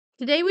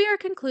Today we are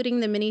concluding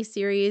the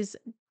mini-series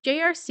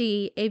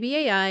JRC,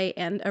 ABAI,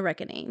 and A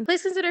Reckoning.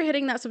 Please consider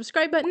hitting that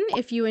subscribe button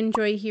if you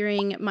enjoy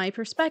hearing my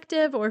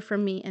perspective or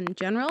from me in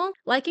general.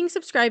 Liking,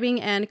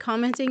 subscribing, and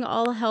commenting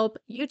all help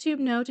YouTube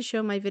know to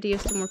show my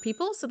videos to more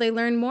people so they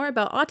learn more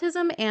about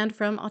autism and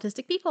from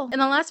autistic people. In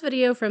the last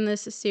video from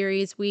this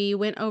series, we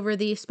went over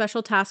the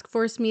special task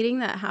force meeting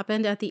that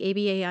happened at the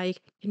ABAI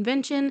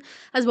convention,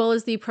 as well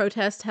as the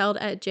protest held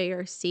at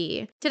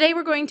JRC. Today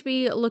we're going to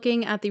be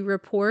looking at the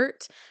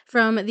report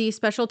from the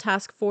special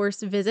task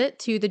force visit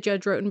to the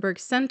Judge Rotenberg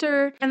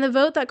Center and the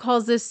vote that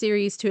calls this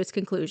series to its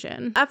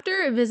conclusion.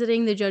 After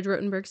visiting the Judge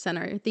Rotenberg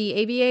Center, the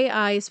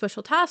ABAI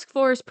special task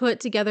force put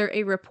together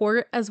a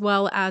report as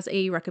well as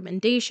a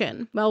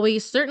recommendation. While we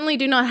certainly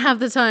do not have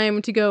the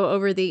time to go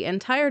over the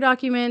entire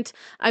document,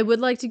 I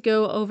would like to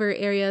go over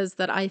areas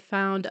that I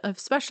found of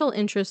special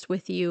interest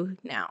with you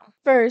now.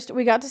 First,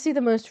 we got to see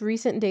the most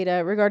recent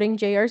data regarding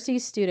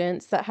JRC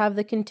students that have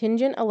the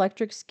Contingent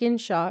Electric Skin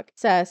Shock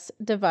 (CES)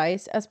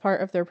 device as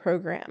part of their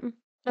program.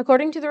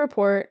 According to the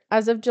report,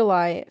 as of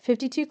July,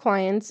 52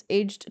 clients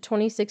aged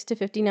 26 to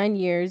 59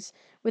 years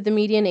with a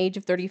median age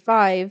of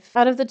 35,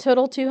 out of the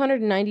total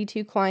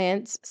 292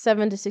 clients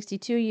 7 to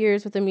 62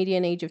 years with a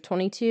median age of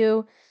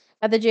 22,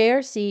 at the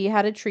JRC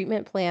had a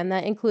treatment plan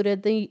that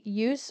included the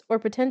use or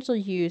potential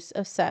use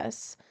of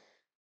CES.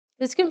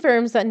 This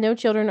confirms that no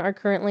children are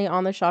currently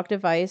on the shock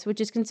device, which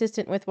is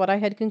consistent with what I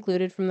had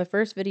concluded from the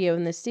first video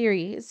in this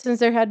series, since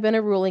there had been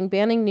a ruling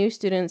banning new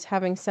students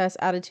having CES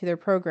added to their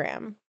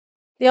program.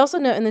 They also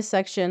note in this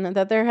section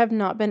that there have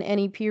not been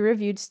any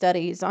peer-reviewed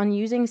studies on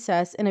using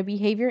CES in a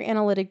behavior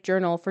analytic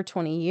journal for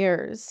 20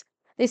 years.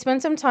 They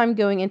spend some time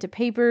going into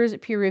papers,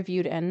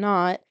 peer-reviewed and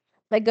not,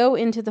 that go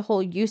into the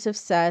whole use of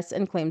CES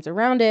and claims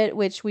around it,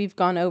 which we've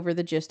gone over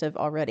the gist of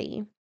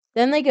already.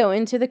 Then they go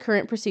into the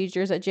current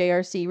procedures at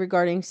JRC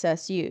regarding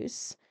CES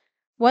use.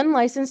 One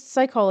licensed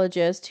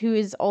psychologist who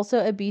is also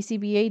a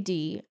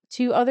BCBAD,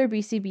 2 other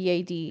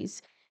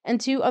BCBADs, and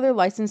 2 other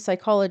licensed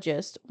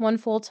psychologists, 1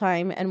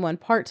 full-time and 1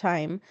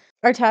 part-time,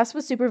 are tasked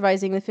with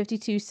supervising the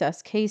 52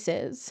 CES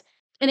cases.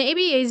 In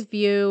ABA's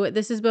view,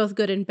 this is both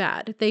good and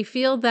bad. They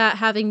feel that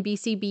having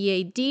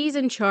BCBADs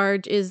in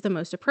charge is the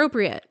most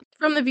appropriate.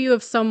 From the view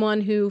of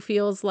someone who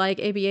feels like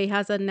ABA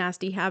has a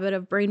nasty habit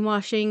of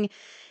brainwashing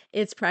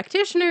its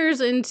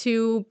practitioners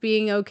into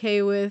being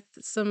okay with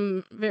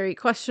some very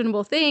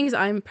questionable things,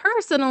 I'm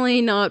personally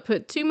not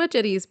put too much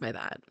at ease by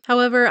that.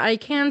 However, I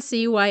can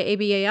see why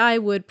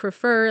ABAI would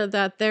prefer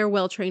that their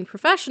well-trained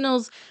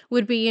professionals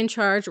would be in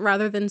charge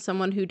rather than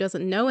someone who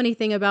doesn't know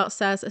anything about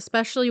CES,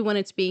 especially when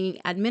it's being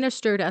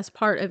administered as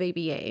part of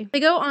ABA. They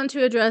go on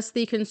to address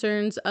the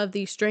concerns of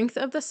the strength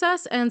of the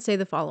CES and say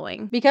the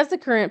following. Because the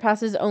current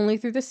passes only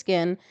through the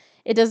skin,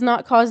 it does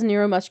not cause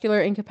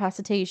neuromuscular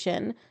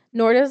incapacitation,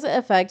 nor does it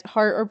affect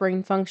heart or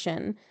brain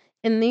function.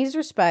 In these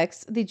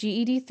respects, the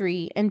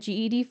GED-3 and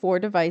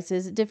GED-4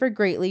 devices differ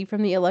greatly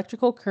from the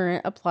electrical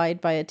current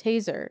applied by a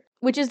taser,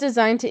 which is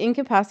designed to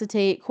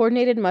incapacitate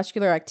coordinated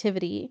muscular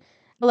activity,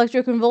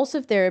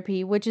 electroconvulsive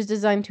therapy, which is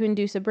designed to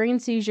induce a brain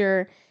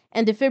seizure,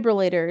 and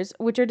defibrillators,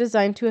 which are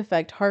designed to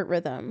affect heart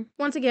rhythm.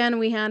 Once again,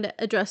 we had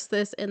addressed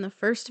this in the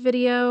first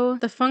video.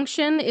 The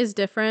function is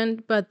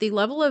different, but the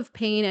level of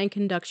pain and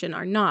conduction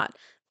are not.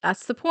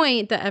 That's the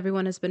point that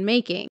everyone has been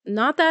making.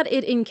 Not that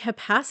it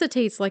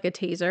incapacitates like a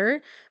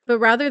taser, but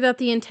rather that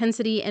the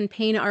intensity and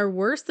pain are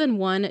worse than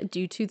one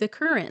due to the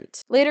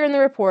current. Later in the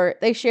report,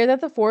 they share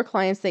that the 4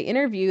 clients they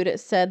interviewed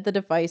said the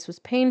device was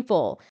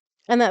painful,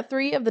 and that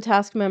 3 of the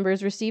task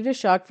members received a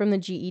shock from the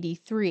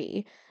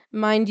GED-3.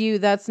 Mind you,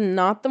 that's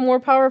not the more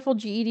powerful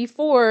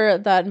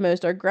GED-4 that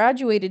most are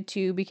graduated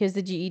to because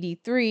the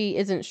GED-3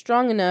 isn't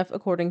strong enough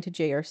according to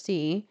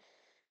JRC,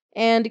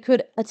 and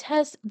could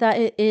attest that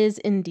it is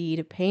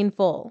indeed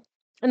painful.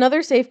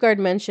 Another safeguard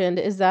mentioned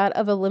is that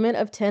of a limit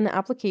of 10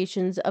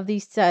 applications of the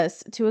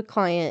CES to a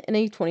client in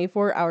a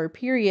 24-hour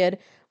period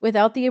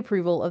without the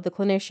approval of the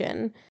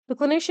clinician. The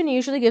clinician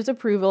usually gives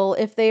approval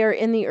if they are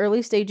in the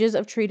early stages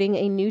of treating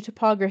a new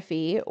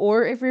topography,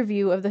 or if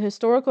review of the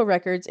historical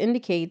records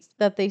indicates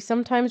that they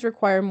sometimes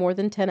require more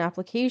than 10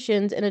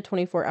 applications in a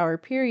 24-hour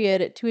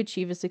period to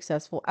achieve a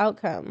successful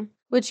outcome,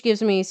 which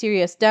gives me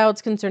serious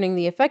doubts concerning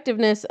the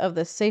effectiveness of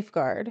this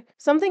safeguard.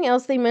 Something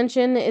else they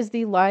mention is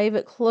the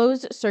live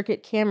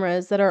closed-circuit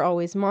cameras that are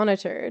always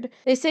monitored.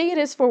 They say it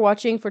is for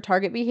watching for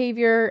target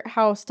behavior,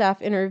 how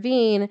staff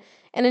intervene,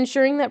 and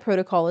ensuring that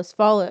protocol is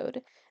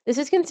followed. This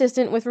is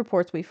consistent with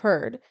reports we've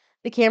heard.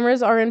 The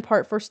cameras are in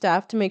part for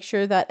staff to make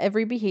sure that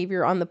every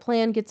behavior on the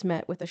plan gets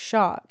met with a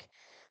shock.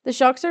 The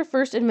shocks are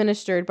first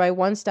administered by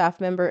one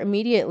staff member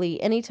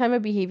immediately anytime a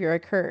behavior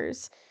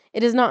occurs.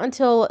 It is not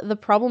until the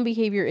problem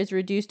behavior is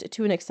reduced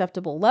to an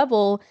acceptable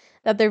level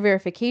that their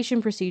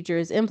verification procedure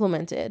is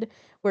implemented,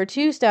 where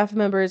 2 staff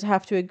members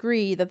have to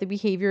agree that the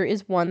behavior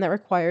is one that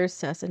requires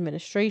CES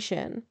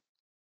administration.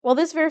 While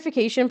this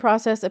verification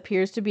process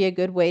appears to be a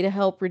good way to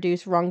help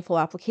reduce wrongful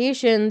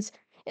applications,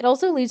 it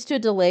also leads to a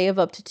delay of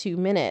up to 2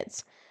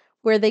 minutes,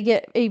 where they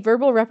get a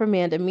verbal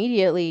reprimand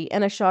immediately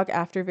and a shock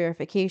after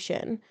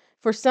verification.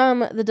 For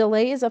some, the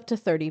delay is up to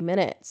 30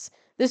 minutes.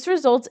 This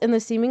results in the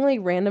seemingly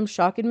random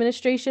shock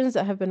administrations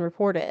that have been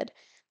reported.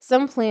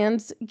 Some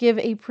plans give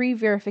a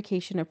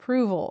pre-verification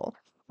approval,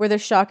 where the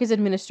shock is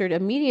administered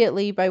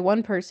immediately by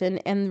one person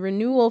and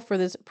renewal for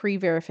this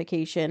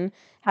pre-verification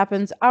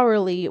happens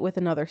hourly with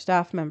another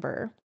staff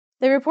member.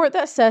 They report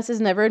that SES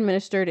is never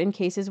administered in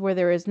cases where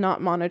there is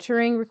not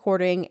monitoring,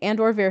 recording,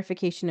 and/or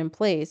verification in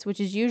place, which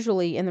is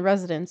usually in the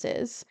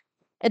residences.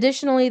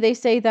 Additionally, they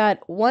say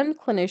that one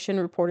clinician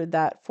reported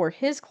that for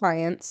his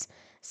clients,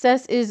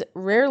 SES is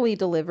rarely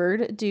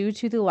delivered due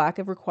to the lack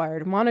of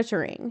required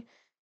monitoring.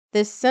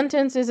 This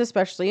sentence is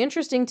especially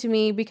interesting to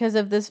me because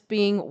of this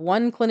being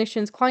one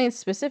clinician's client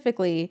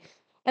specifically,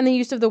 and the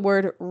use of the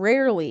word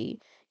rarely.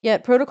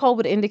 Yet protocol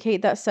would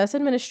indicate that SES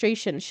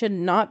administration should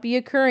not be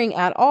occurring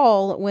at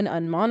all when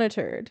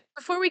unmonitored.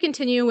 Before we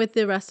continue with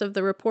the rest of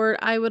the report,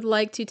 I would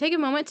like to take a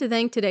moment to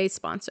thank today's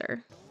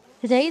sponsor.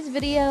 Today's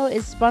video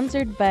is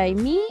sponsored by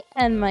me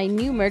and my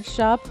new merch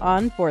shop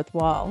on Fourth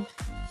Wall.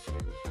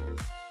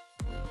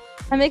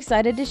 I'm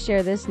excited to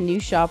share this new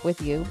shop with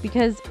you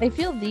because I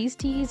feel these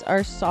tees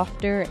are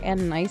softer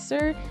and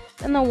nicer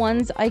than the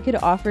ones I could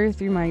offer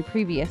through my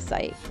previous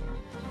site.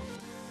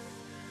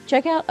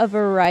 Check out a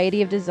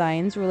variety of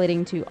designs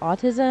relating to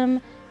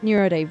autism,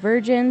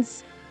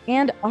 neurodivergence,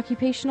 and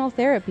occupational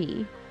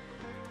therapy.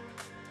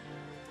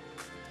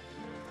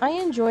 I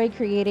enjoy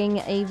creating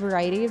a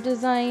variety of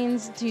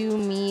designs to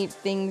meet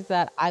things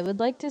that I would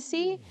like to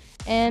see,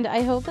 and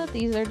I hope that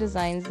these are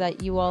designs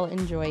that you all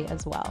enjoy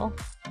as well.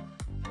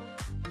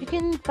 You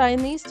can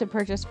find these to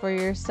purchase for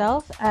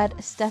yourself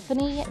at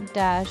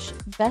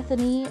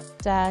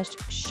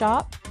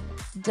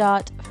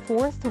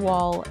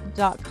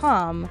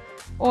stephanie-bethany-shop.fourthwall.com,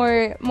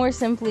 or more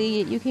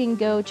simply, you can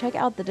go check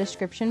out the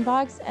description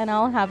box and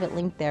I'll have it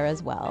linked there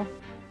as well.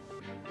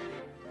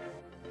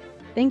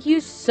 Thank you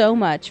so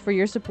much for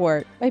your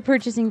support by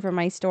purchasing from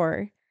my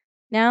store.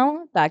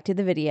 Now, back to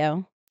the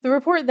video. The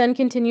report then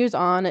continues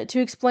on to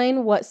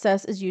explain what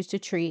SES is used to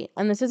treat,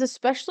 and this is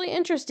especially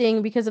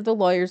interesting because of the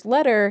lawyer's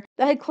letter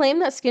that had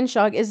claimed that skin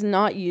shock is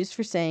not used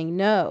for saying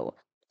no.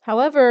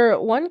 However,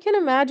 one can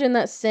imagine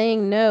that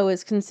saying no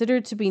is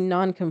considered to be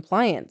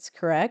non-compliance,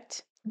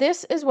 correct?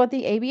 This is what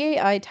the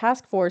ABAI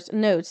task force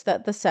notes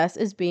that the SES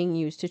is being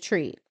used to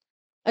treat.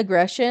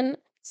 Aggression,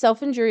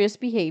 self-injurious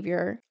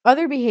behavior,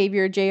 other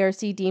behavior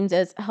JRC deems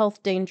as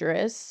health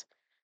dangerous,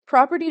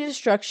 property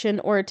destruction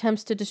or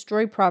attempts to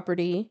destroy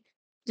property,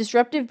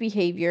 disruptive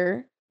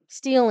behavior,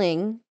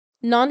 stealing,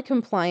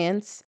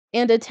 non-compliance,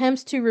 and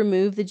attempts to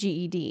remove the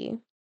GED.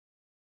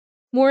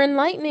 More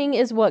enlightening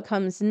is what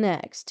comes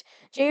next.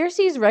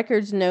 JRC's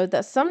records note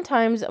that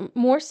sometimes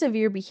more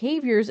severe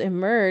behaviors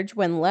emerge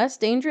when less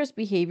dangerous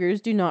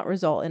behaviors do not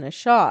result in a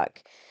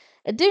shock.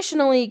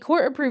 Additionally,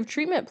 court-approved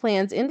treatment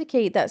plans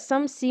indicate that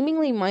some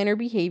seemingly minor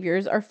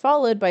behaviors are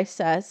followed by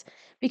SES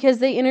because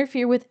they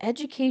interfere with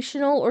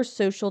educational or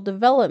social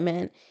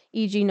development,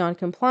 e.g.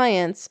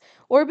 noncompliance,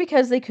 or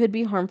because they could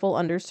be harmful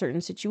under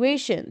certain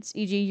situations,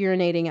 e.g.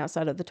 urinating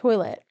outside of the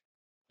toilet.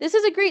 This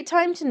is a great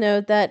time to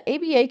note that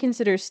ABA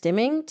considers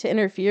stimming to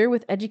interfere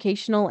with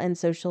educational and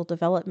social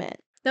development.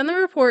 Then the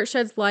report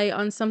sheds light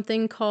on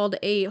something called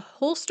a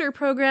holster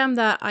program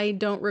that I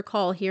don't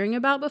recall hearing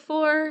about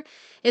before.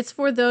 It's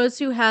for those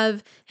who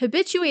have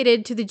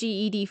habituated to the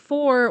GED-4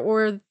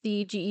 or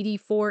the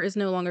GED-4 is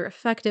no longer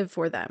effective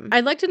for them.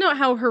 I'd like to note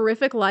how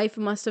horrific life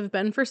must have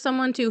been for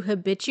someone to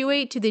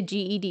habituate to the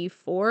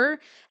GED-4,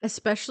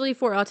 especially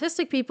for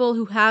autistic people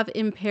who have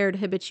impaired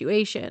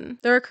habituation.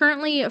 There are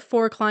currently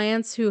 4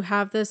 clients who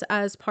have this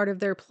as part of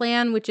their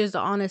plan, which is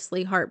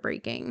honestly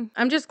heartbreaking.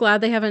 I'm just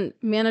glad they haven't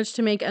managed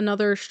to make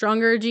another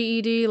stronger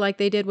GED like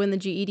they did when the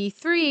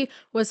GED-3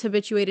 was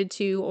habituated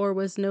to or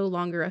was no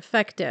longer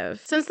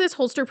effective. Since this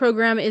holster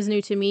program is new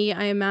to me,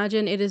 I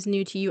imagine it is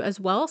new to you as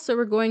well, so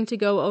we're going to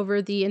go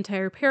over the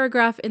entire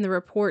paragraph in the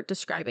report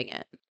describing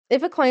it.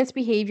 If a client's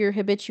behavior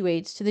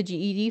habituates to the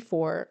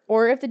GED-4,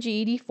 or if the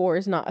GED-4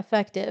 is not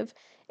effective,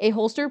 a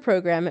holster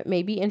program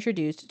may be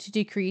introduced to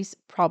decrease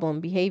problem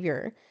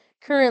behavior.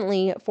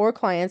 Currently, 4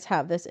 clients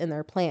have this in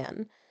their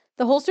plan.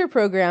 The holster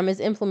program is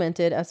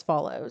implemented as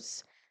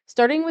follows.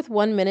 Starting with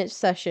 1-minute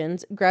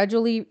sessions,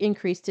 gradually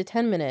increased to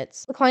 10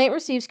 minutes, the client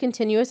receives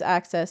continuous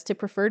access to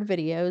preferred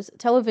videos,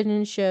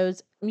 television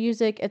shows,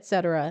 music,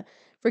 etc.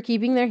 for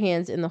keeping their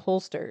hands in the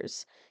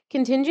holsters.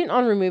 Contingent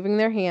on removing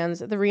their hands,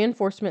 the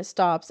reinforcement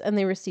stops and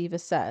they receive a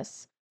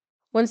SES.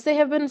 Once they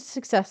have been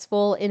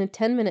successful in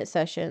 10-minute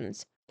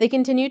sessions, they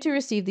continue to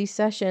receive these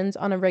sessions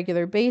on a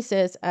regular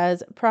basis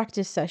as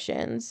practice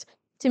sessions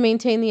to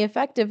maintain the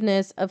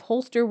effectiveness of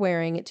holster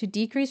wearing to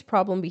decrease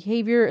problem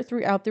behavior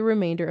throughout the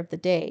remainder of the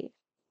day.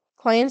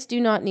 Clients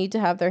do not need to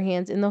have their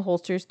hands in the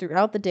holsters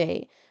throughout the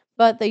day,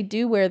 but they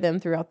do wear them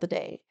throughout the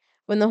day.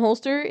 When the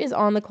holster is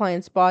on the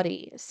client's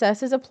body,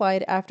 SES is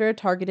applied after a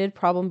targeted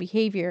problem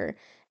behavior,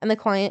 and the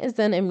client is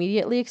then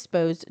immediately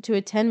exposed to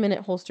a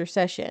 10-minute holster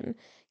session,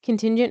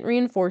 contingent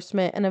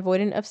reinforcement, and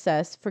avoidance of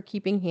SES for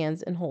keeping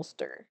hands in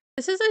holster.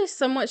 This is a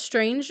somewhat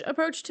strange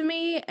approach to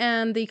me,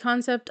 and the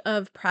concept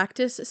of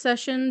practice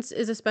sessions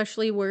is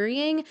especially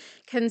worrying,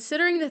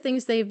 considering the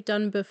things they've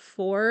done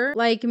before,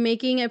 like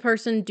making a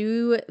person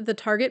do the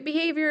target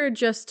behavior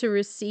just to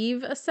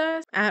receive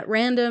assess. At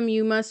random,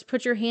 you must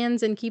put your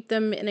hands and keep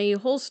them in a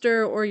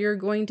holster or you're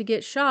going to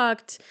get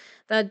shocked.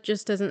 That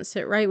just doesn't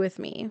sit right with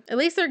me. At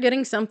least they're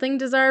getting something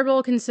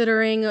desirable,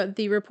 considering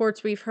the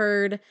reports we've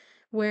heard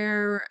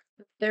where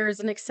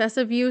there's an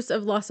excessive use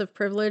of loss of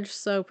privilege,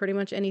 so pretty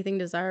much anything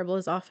desirable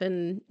is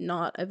often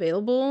not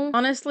available.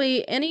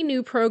 Honestly, any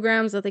new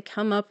programs that they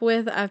come up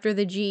with after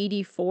the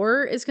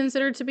GED-4 is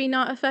considered to be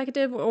not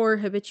effective or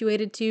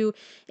habituated to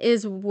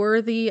is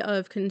worthy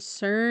of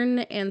concern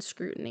and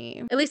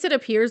scrutiny. At least it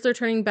appears they're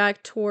turning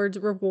back towards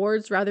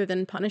rewards rather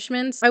than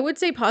punishments. I would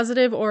say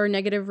positive or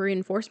negative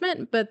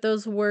reinforcement, but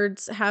those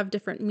words have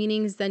different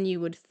meanings than you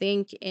would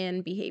think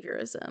in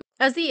behaviorism.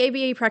 As the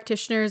ABA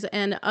practitioners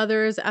and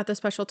others at the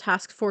Special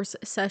Task Force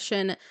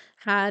session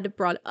had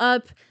brought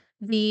up,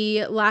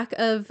 the lack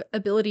of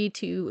ability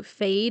to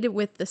fade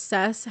with the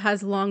SES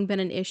has long been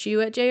an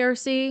issue at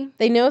JRC.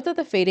 They note that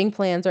the fading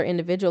plans are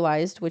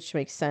individualized, which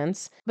makes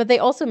sense, but they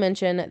also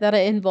mention that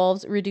it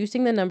involves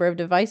reducing the number of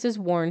devices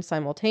worn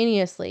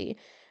simultaneously,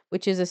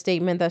 which is a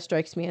statement that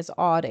strikes me as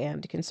odd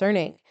and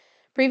concerning.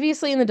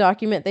 Previously in the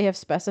document, they have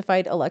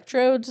specified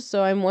electrodes,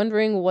 so I'm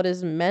wondering what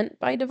is meant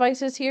by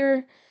devices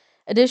here.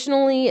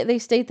 Additionally, they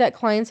state that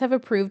clients have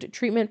approved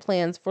treatment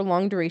plans for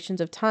long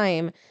durations of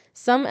time,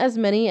 some as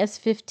many as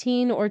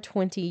 15 or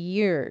 20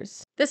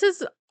 years. This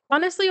has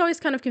honestly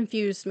always kind of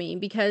confused me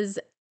because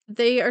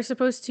they are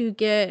supposed to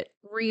get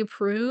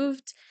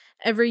reapproved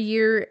every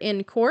year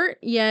in court,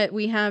 yet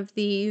we have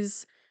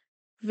these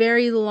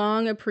very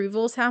long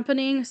approvals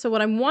happening. So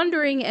what I'm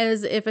wondering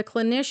is if a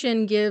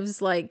clinician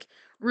gives like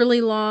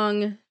really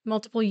long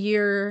multiple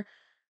year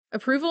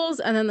approvals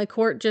and then the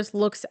court just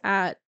looks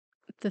at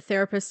the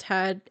therapist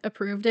had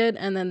approved it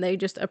and then they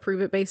just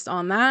approve it based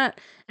on that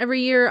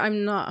every year.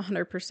 I'm not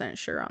 100%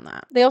 sure on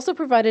that. They also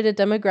provided a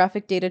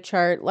demographic data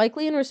chart,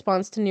 likely in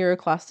response to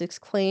Neuroclassic's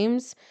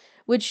claims,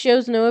 which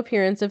shows no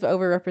appearance of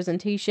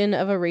overrepresentation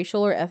of a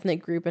racial or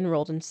ethnic group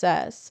enrolled in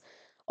SES.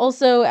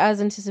 Also, as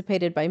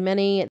anticipated by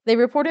many, they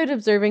reported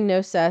observing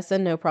no SES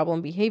and no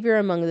problem behavior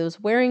among those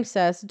wearing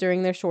SES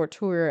during their short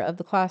tour of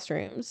the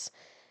classrooms.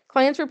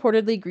 Clients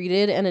reportedly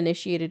greeted and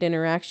initiated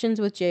interactions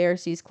with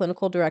JRC's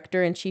clinical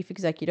director and chief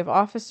executive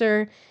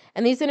officer,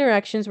 and these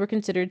interactions were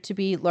considered to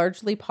be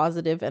largely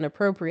positive and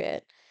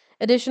appropriate.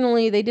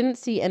 Additionally, they didn't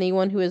see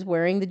anyone who is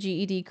wearing the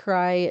GED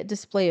cry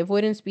display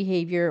avoidance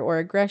behavior or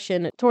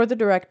aggression toward the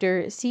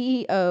director,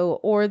 CEO,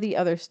 or the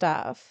other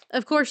staff.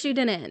 Of course you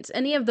didn't.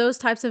 Any of those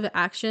types of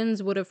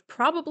actions would have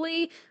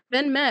probably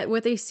been met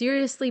with a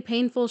seriously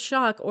painful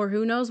shock or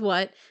who knows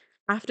what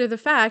after the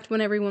fact when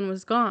everyone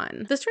was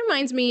gone. This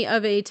reminds me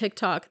of a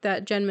TikTok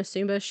that Jen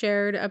Msumba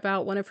shared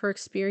about one of her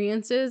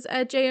experiences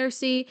at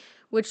JRC,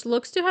 which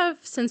looks to have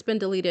since been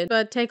deleted,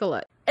 but take a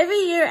look. Every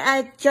year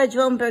at Judge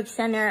Rotenberg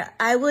Center,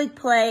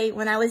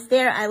 when I was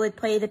there, I would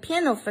play the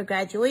piano for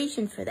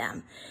graduation for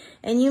them.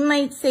 And you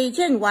might say,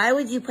 Jen, why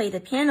would you play the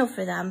piano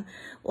for them?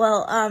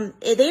 Well,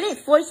 they didn't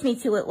force me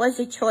to. It was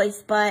a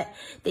choice, but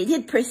they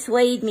did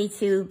persuade me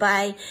to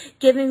by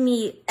giving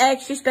me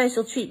extra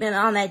special treatment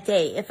on that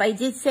day. If I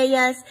did say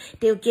yes,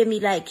 they would give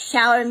me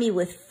shower me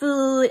with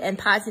food and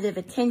positive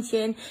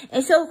attention.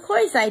 And so, of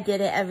course, I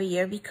did it every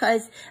year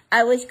because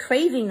I was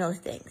craving those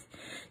things.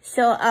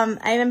 So,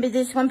 I remember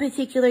this one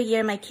particular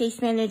year, my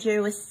case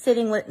manager was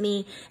sitting with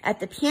me at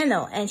the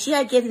piano and she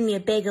had given me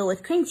a bagel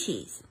with cream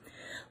cheese.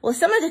 Well,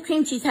 some of the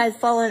cream cheese had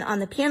fallen on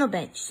the piano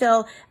bench,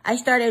 so I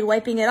started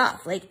wiping it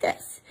off like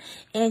this.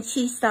 And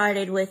she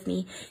started with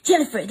me,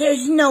 Jennifer,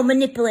 there's no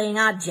manipulating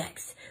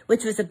objects,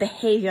 which was a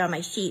behavior on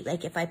my sheet.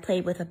 Like if I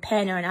played with a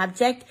pen or an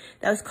object,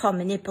 that was called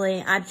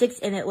manipulating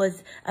objects, and it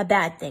was a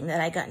bad thing that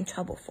I got in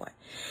trouble for.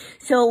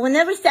 So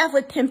whenever staff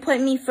would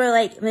pinpoint me for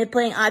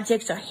manipulating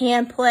objects or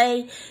hand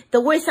play,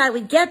 the worse I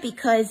would get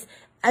because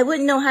I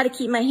wouldn't know how to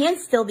keep my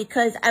hands still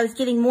because I was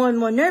getting more and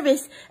more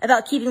nervous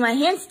about keeping my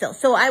hands still.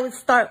 So I would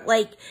start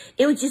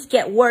it would just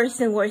get worse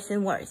and worse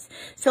and worse.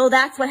 So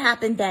that's what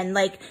happened then.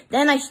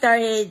 Then I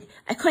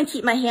couldn't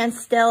keep my hands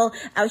still.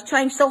 I was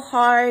trying so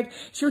hard.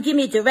 She would give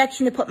me a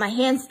direction to put my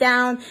hands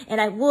down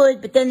and I would,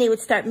 but then they would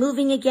start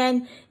moving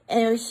again and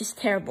it was just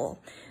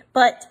terrible.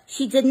 But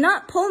she did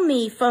not pull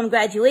me from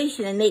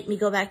graduation and make me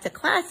go back to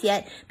class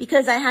yet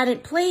because I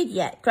hadn't played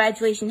yet.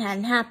 Graduation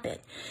hadn't happened.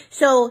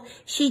 So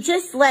she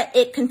just let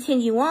it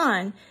continue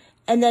on.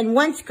 And then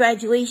once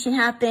graduation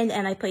happened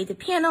and I played the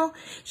piano,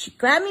 she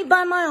grabbed me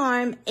by my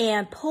arm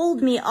and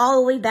pulled me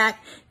all the way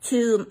back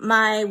to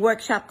my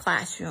workshop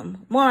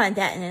classroom. More on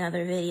that in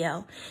another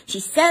video. She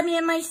sat me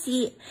in my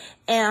seat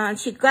and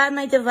she grabbed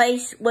my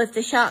device with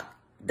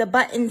the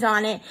buttons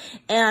on it,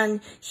 and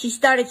she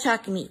started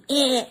shocking me.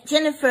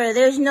 Jennifer,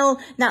 there's no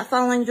not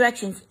following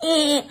directions.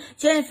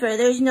 Jennifer,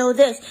 there's no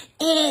this.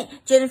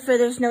 Jennifer,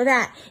 there's no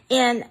that.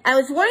 And I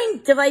was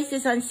wearing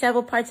devices on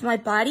several parts of my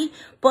body,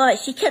 but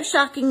she kept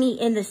shocking me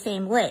in the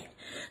same way.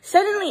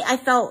 Suddenly, I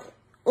felt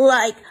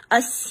like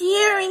a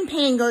searing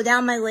pain go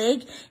down my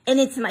leg and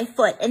into my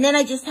foot. And then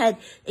I just had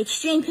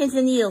extreme pins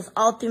and needles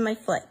all through my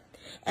foot.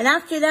 And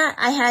after that,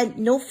 I had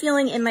no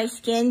feeling in my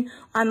skin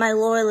on my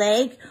lower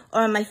leg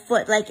or on my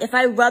foot. Like if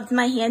I rubbed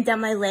my hand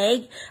down my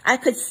leg, I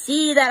could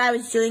see that I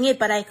was doing it,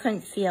 but I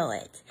couldn't feel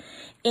it.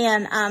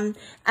 And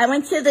I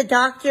went to the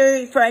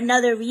doctor for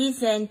another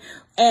reason,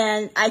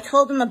 and I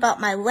told him about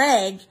my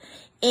leg,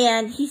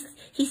 and he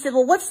said,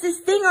 well, what's this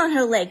thing on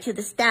her leg, to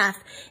the staff?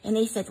 And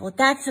they said, well,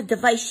 that's a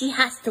device. She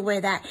has to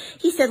wear that.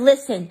 He said,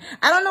 listen,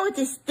 I don't know what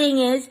this thing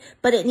is,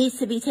 but it needs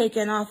to be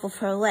taken off of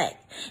her leg.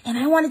 And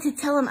I wanted to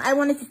tell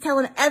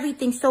him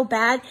everything so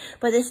bad,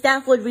 but the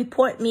staff would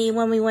report me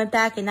when we went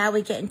back, and I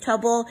would get in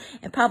trouble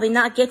and probably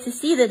not get to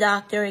see the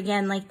doctor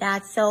again like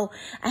that. So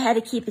I had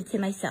to keep it to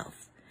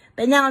myself.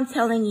 But now I'm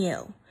telling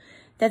you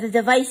that the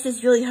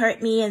devices really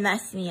hurt me and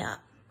messed me up.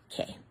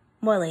 Okay,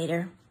 more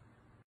later.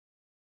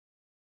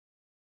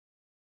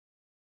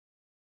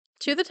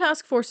 To the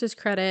task force's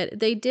credit,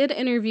 they did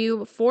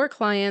interview 4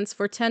 clients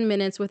for 10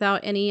 minutes without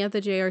any of the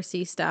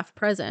JRC staff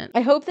present.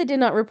 I hope they did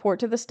not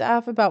report to the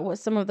staff about what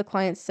some of the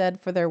clients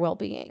said for their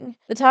well-being.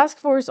 The task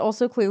force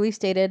also clearly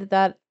stated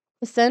that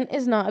assent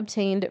is not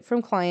obtained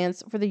from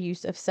clients for the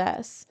use of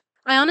SES.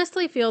 I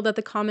honestly feel that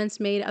the comments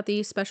made at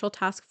the special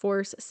task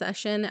force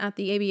session at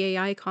the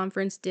ABAI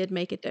conference did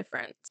make a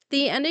difference.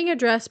 The ending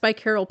address by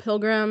Carol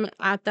Pilgrim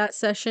at that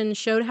session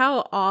showed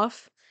how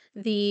off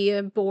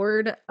the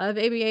board of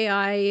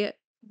ABAI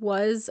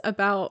was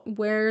about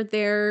where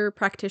their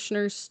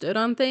practitioners stood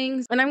on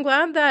things. And I'm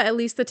glad that at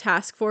least the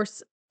task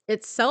force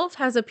itself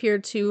has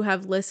appeared to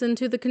have listened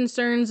to the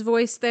concerns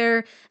voiced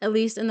there, at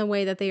least in the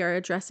way that they are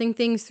addressing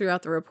things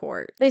throughout the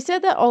report. They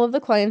said that all of the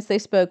clients they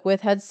spoke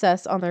with had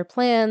SES on their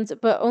plans,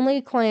 but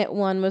only client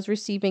 1 was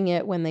receiving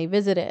it when they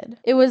visited.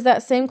 It was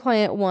that same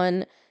client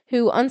 1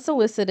 who,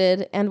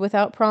 unsolicited and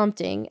without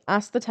prompting,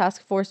 asked the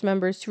task force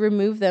members to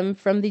remove them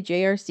from the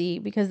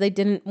JRC because they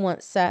didn't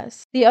want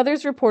SES. The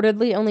others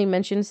reportedly only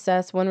mentioned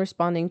SES when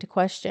responding to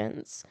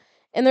questions.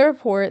 In the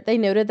report, they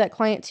noted that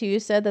Client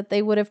 2 said that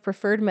they would have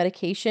preferred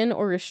medication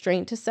or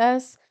restraint to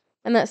SES,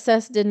 and that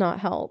SES did not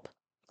help.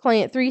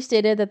 Client 3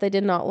 stated that they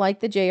did not like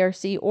the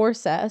JRC or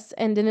SES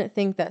and didn't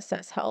think that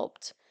SES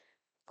helped.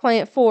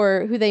 Client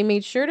 4, who they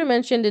made sure to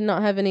mention did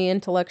not have any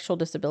intellectual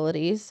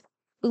disabilities,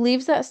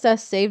 believes that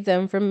SES saved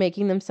them from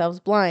making themselves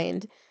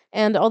blind,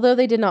 and although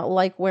they did not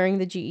like wearing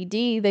the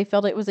GED, they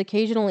felt it was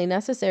occasionally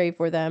necessary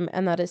for them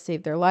and that it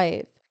saved their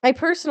life. I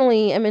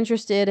personally am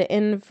interested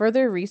in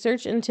further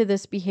research into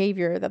this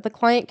behavior that the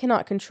client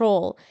cannot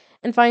control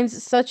and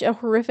finds such a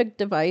horrific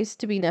device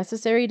to be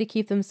necessary to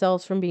keep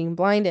themselves from being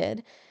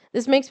blinded.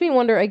 This makes me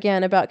wonder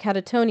again about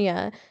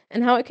catatonia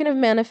and how it can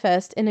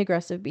manifest in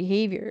aggressive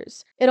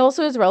behaviors. It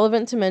also is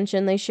relevant to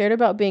mention they shared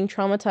about being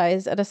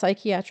traumatized at a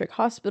psychiatric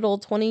hospital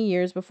 20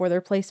 years before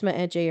their placement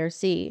at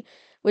JRC,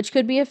 which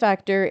could be a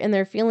factor in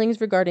their feelings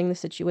regarding the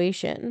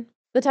situation.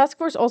 The task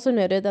force also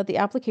noted that the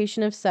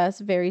application of SES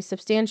varies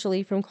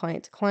substantially from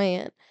client to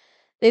client.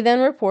 They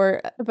then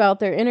report about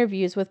their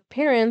interviews with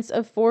parents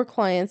of 4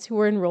 clients who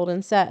were enrolled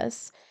in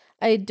SES.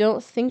 I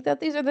don't think that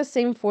these are the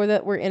same 4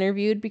 that were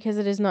interviewed because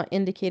it is not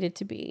indicated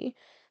to be.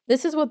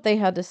 This is what they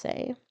had to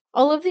say.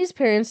 All of these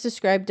parents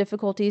described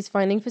difficulties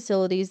finding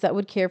facilities that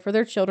would care for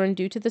their children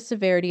due to the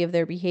severity of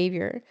their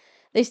behavior.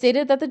 They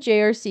stated that the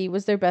JRC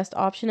was their best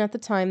option at the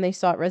time they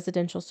sought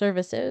residential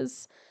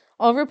services.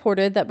 All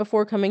reported that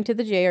before coming to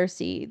the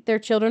JRC, their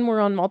children were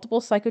on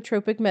multiple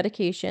psychotropic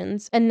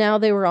medications, and now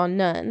they were on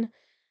none.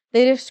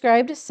 They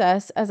described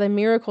SES as a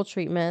miracle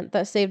treatment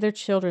that saved their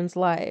children's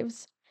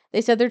lives.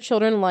 They said their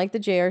children liked the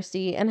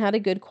JRC and had a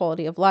good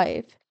quality of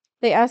life.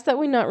 They asked that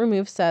we not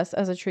remove SES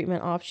as a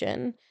treatment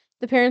option.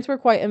 The parents were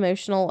quite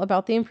emotional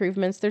about the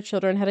improvements their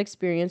children had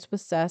experienced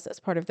with SES as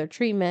part of their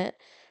treatment,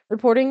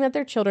 reporting that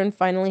their children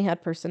finally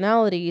had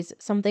personalities,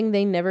 something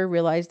they never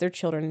realized their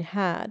children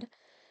had.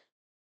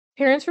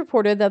 Parents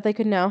reported that they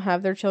could now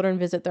have their children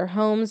visit their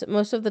homes,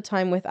 most of the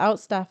time without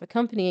staff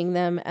accompanying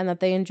them, and that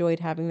they enjoyed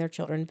having their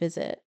children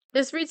visit.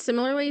 This reads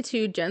similarly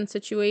to Jen's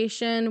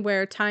situation,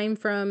 where time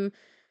from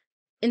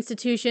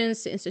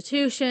institutions to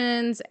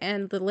institutions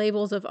and the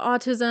labels of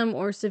autism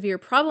or severe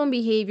problem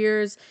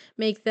behaviors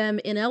make them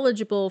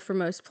ineligible for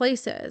most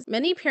places.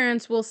 Many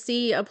parents will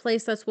see a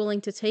place that's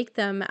willing to take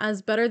them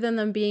as better than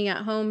them being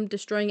at home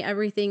destroying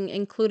everything,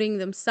 including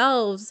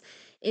themselves,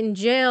 in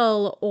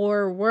jail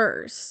or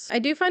worse. I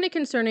do find it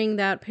concerning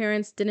that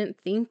parents didn't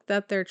think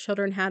that their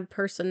children had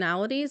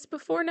personalities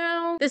before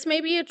now. This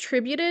may be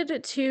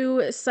attributed to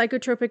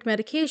psychotropic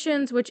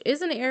medications, which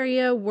is an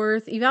area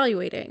worth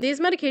evaluating. These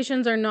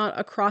medications are not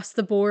across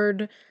the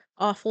board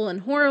awful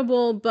and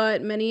horrible,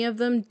 but many of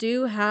them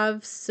do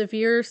have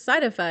severe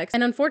side effects.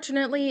 And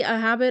unfortunately, a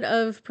habit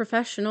of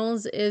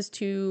professionals is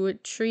to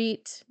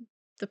treat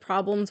the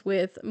problems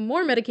with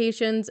more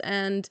medications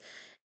and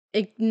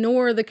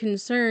ignore the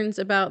concerns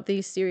about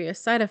these serious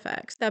side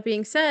effects. That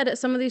being said,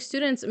 some of these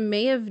students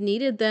may have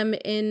needed them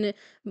in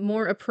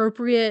more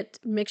appropriate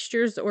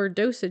mixtures or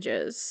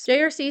dosages.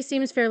 JRC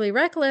seems fairly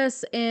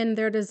reckless in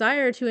their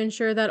desire to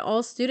ensure that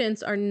all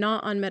students are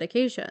not on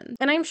medication.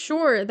 And I'm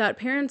sure that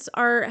parents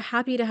are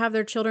happy to have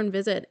their children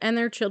visit, and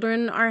their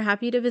children are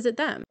happy to visit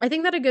them. I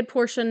think that a good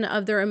portion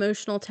of their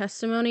emotional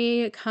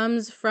testimony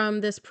comes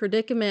from this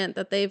predicament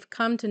that they've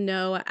come to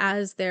know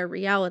as their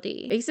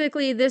reality.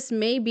 Basically, this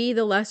may be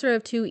the lesser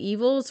of two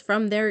evils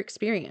from their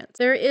experience.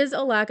 There is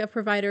a lack of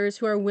providers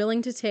who are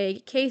willing to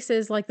take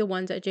cases like the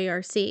ones at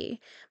JRC.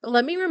 But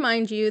let me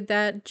remind you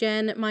that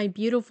Jen, my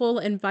beautiful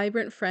and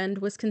vibrant friend,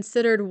 was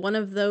considered one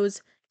of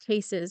those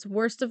cases,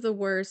 worst of the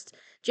worst.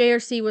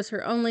 JRC was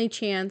her only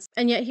chance,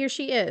 and yet here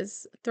she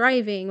is,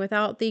 thriving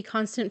without the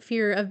constant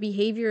fear of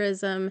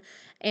behaviorism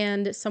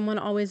and someone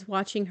always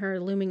watching her,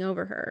 looming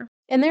over her.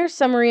 In their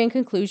summary and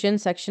conclusion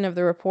section of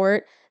the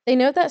report, they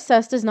note that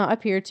CES does not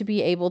appear to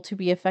be able to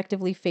be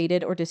effectively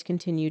faded or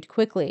discontinued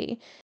quickly.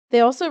 They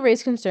also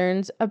raise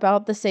concerns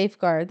about the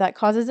safeguard that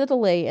causes a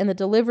delay in the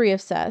delivery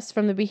of CES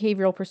from the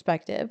behavioral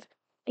perspective,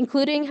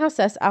 including how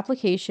CES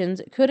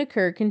applications could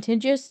occur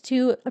contingent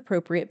to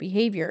appropriate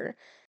behavior.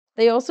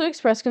 They also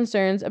express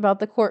concerns about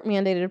the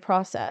court-mandated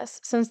process,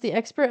 since the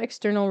expert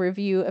external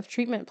review of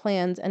treatment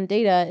plans and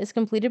data is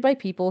completed by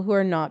people who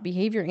are not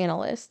behavior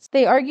analysts.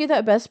 They argue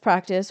that best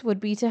practice would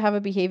be to have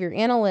a behavior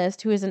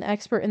analyst who is an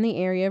expert in the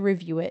area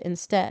review it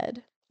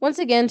instead. Once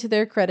again, to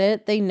their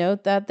credit, they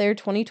note that their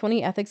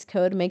 2020 ethics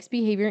code makes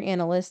behavior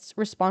analysts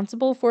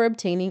responsible for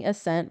obtaining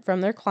assent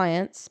from their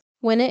clients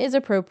when it is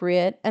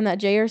appropriate, and that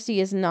JRC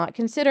is not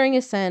considering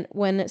assent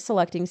when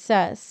selecting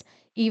CES,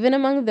 even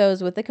among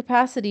those with the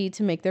capacity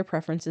to make their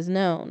preferences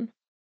known.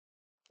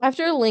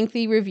 After a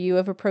lengthy review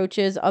of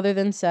approaches other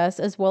than CES,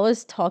 as well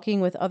as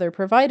talking with other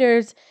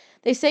providers,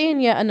 they say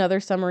in yet another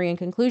summary and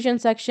conclusion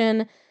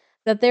section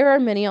that there are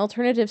many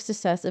alternatives to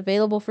CES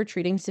available for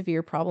treating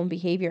severe problem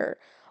behavior.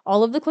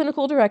 All of the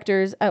clinical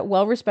directors at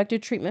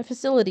well-respected treatment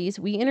facilities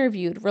we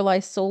interviewed rely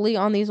solely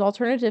on these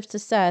alternatives to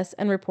CES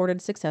and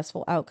reported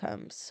successful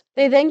outcomes.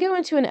 They then go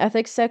into an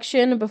ethics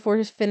section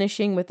before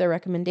finishing with their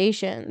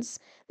recommendations.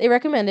 They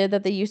recommended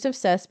that the use of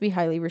CES be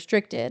highly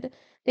restricted.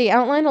 They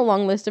outline a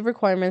long list of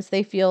requirements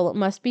they feel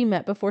must be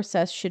met before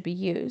CES should be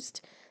used.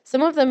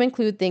 Some of them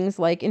include things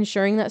like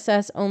ensuring that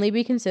CES only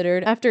be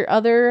considered after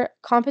other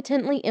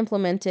competently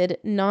implemented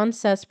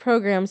non-CES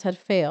programs had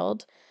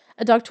failed.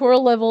 A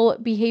doctoral-level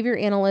behavior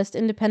analyst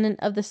independent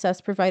of the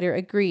CES provider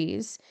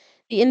agrees.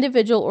 The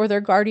individual or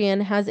their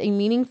guardian has a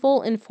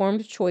meaningful,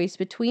 informed choice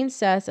between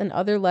CES and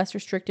other less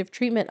restrictive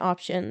treatment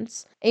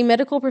options. A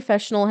medical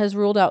professional has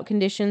ruled out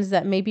conditions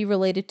that may be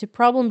related to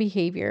problem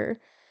behavior.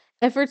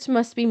 Efforts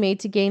must be made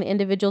to gain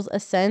individuals'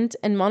 assent,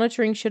 and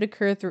monitoring should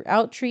occur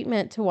throughout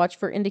treatment to watch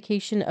for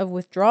indication of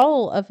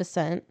withdrawal of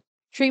assent.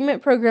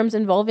 Treatment programs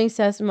involving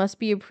CES must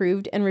be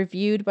approved and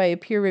reviewed by a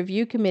peer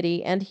review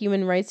committee and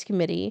human rights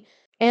committee,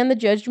 and the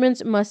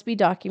judgments must be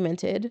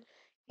documented,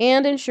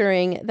 and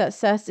ensuring that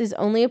CES is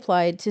only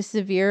applied to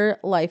severe,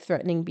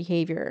 life-threatening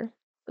behavior.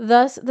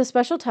 Thus, the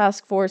Special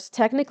Task Force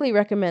technically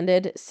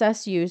recommended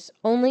CES use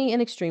only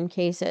in extreme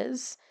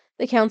cases.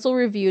 The Council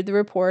reviewed the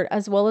report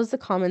as well as the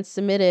comments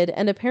submitted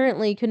and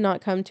apparently could not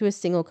come to a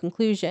single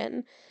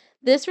conclusion.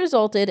 This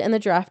resulted in the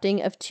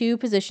drafting of 2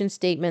 position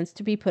statements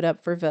to be put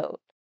up for vote.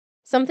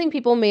 Something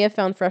people may have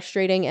found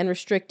frustrating and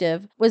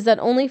restrictive was that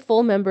only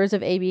full members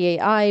of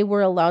ABAI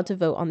were allowed to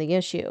vote on the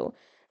issue.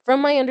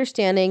 From my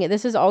understanding,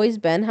 this has always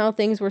been how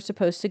things were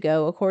supposed to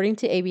go according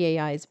to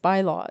ABAI's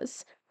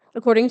bylaws.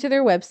 According to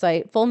their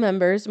website, full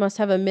members must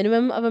have a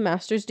minimum of a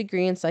master's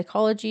degree in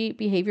psychology,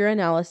 behavior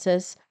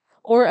analysis,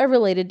 or a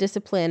related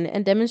discipline,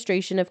 and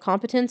demonstration of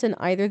competence in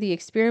either the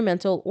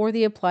experimental or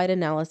the applied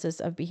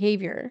analysis of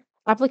behavior.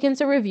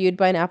 Applicants are reviewed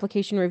by an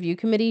application review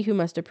committee who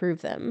must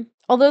approve them.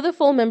 Although the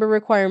full member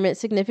requirement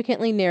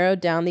significantly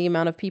narrowed down the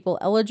amount of people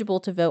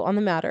eligible to vote on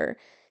the matter,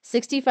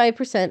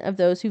 65% of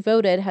those who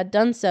voted had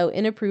done so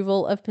in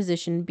approval of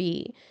Position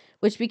B,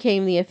 which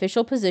became the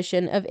official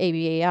position of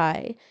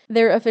ABAI.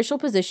 Their official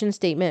position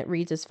statement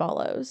reads as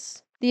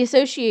follows. The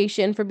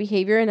Association for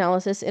Behavior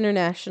Analysis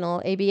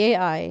International,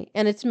 ABAI,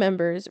 and its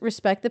members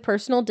respect the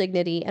personal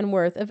dignity and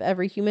worth of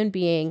every human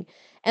being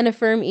and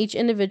affirm each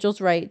individual's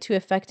right to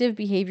effective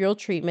behavioral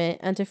treatment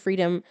and to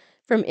freedom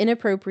from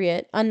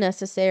inappropriate,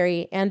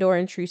 unnecessary, and/or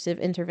intrusive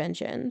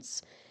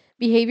interventions.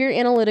 Behavior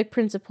analytic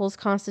principles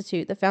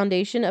constitute the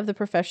foundation of the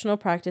professional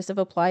practice of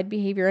applied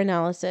behavior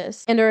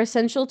analysis and are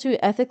essential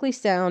to ethically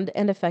sound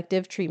and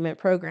effective treatment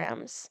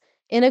programs.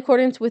 In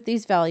accordance with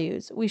these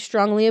values, we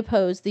strongly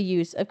oppose the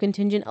use of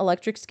contingent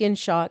electric skin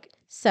shock,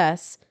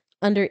 CES,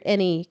 under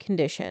any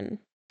condition.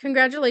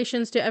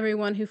 Congratulations to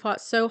everyone who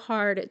fought so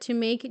hard to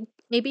make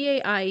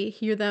ABAI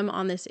hear them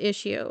on this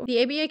issue.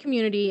 The ABA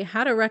community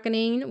had a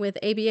reckoning with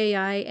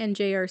ABAI and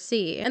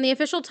JRC, and the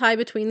official tie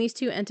between these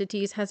two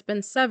entities has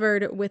been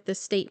severed with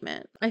this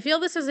statement. I feel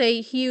this is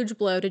a huge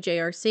blow to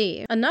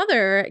JRC.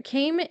 Another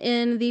came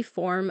in the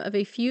form of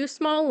a few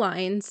small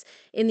lines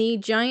in the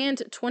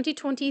giant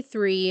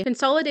 2023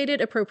 Consolidated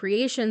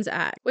Appropriations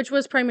Act, which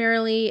was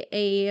primarily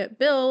a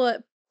bill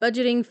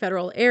budgeting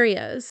federal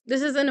areas.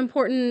 This is an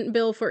important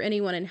bill for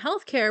anyone in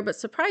healthcare, but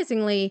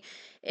surprisingly,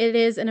 it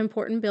is an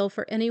important bill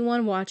for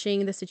anyone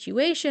watching the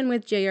situation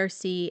with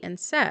JRC and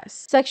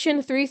CES.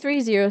 Section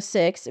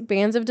 3306,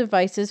 bans of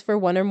devices for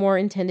one or more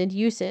intended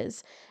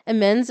uses,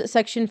 amends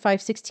Section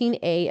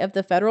 516A of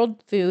the Federal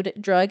Food,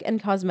 Drug,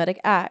 and Cosmetic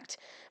Act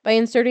by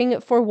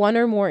inserting for one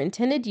or more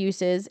intended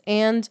uses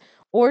and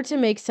or to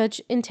make such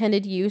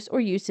intended use or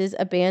uses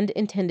a banned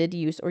intended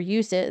use or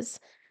uses.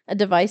 A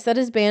device that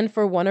is banned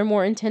for one or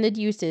more intended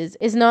uses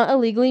is not a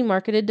legally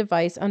marketed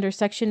device under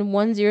Section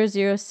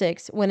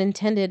 1006 when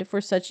intended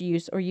for such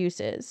use or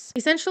uses.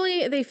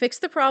 Essentially, they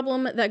fixed the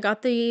problem that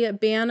got the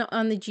ban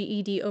on the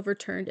GED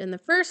overturned in the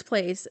first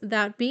place,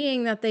 that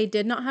being that they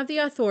did not have the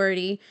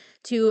authority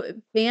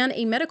to ban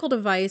a medical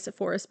device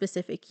for a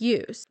specific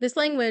use. This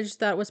language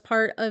that was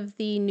part of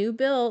the new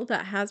bill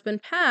that has been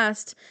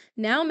passed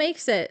now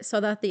makes it so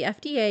that the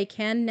FDA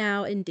can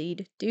now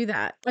indeed do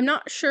that. I'm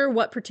not sure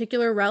what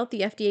particular route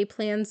the FDA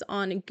plans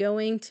on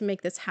going to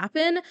make this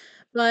happen,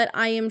 but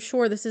I am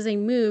sure this is a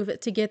move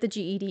to get the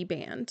GED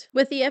banned.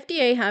 With the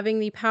FDA having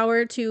the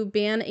power to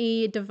ban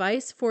a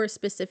device for a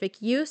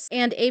specific use,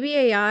 and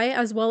ABAI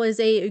as well as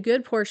a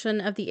good portion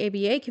of the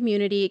ABA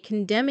community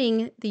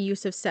condemning the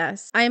use of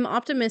CES, I am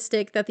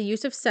optimistic that the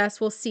use of CES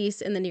will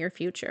cease in the near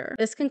future.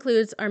 This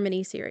concludes our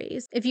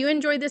mini-series. If you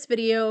enjoyed this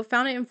video,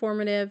 found it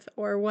informative,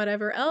 or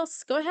whatever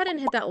else, go ahead and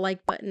hit that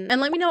like button,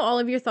 and let me know all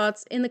of your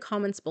thoughts in the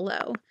comments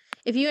below.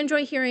 If you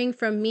enjoy hearing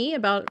from me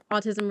about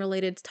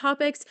autism-related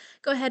topics,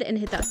 go ahead and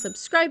hit that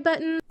subscribe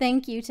button.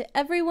 Thank you to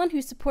everyone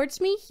who supports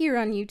me here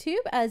on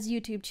YouTube as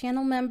YouTube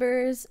channel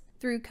members,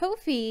 through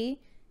Ko-fi,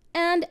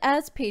 and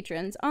as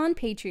patrons on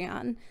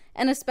Patreon.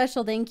 And a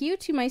special thank you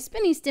to my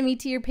Spinny Stimmy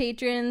tier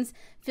patrons,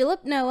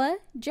 Philip Noah,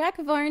 Jack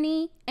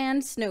Varney,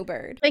 and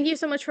Snowbird. Thank you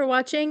so much for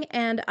watching,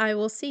 and I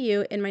will see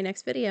you in my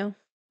next video.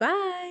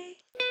 Bye!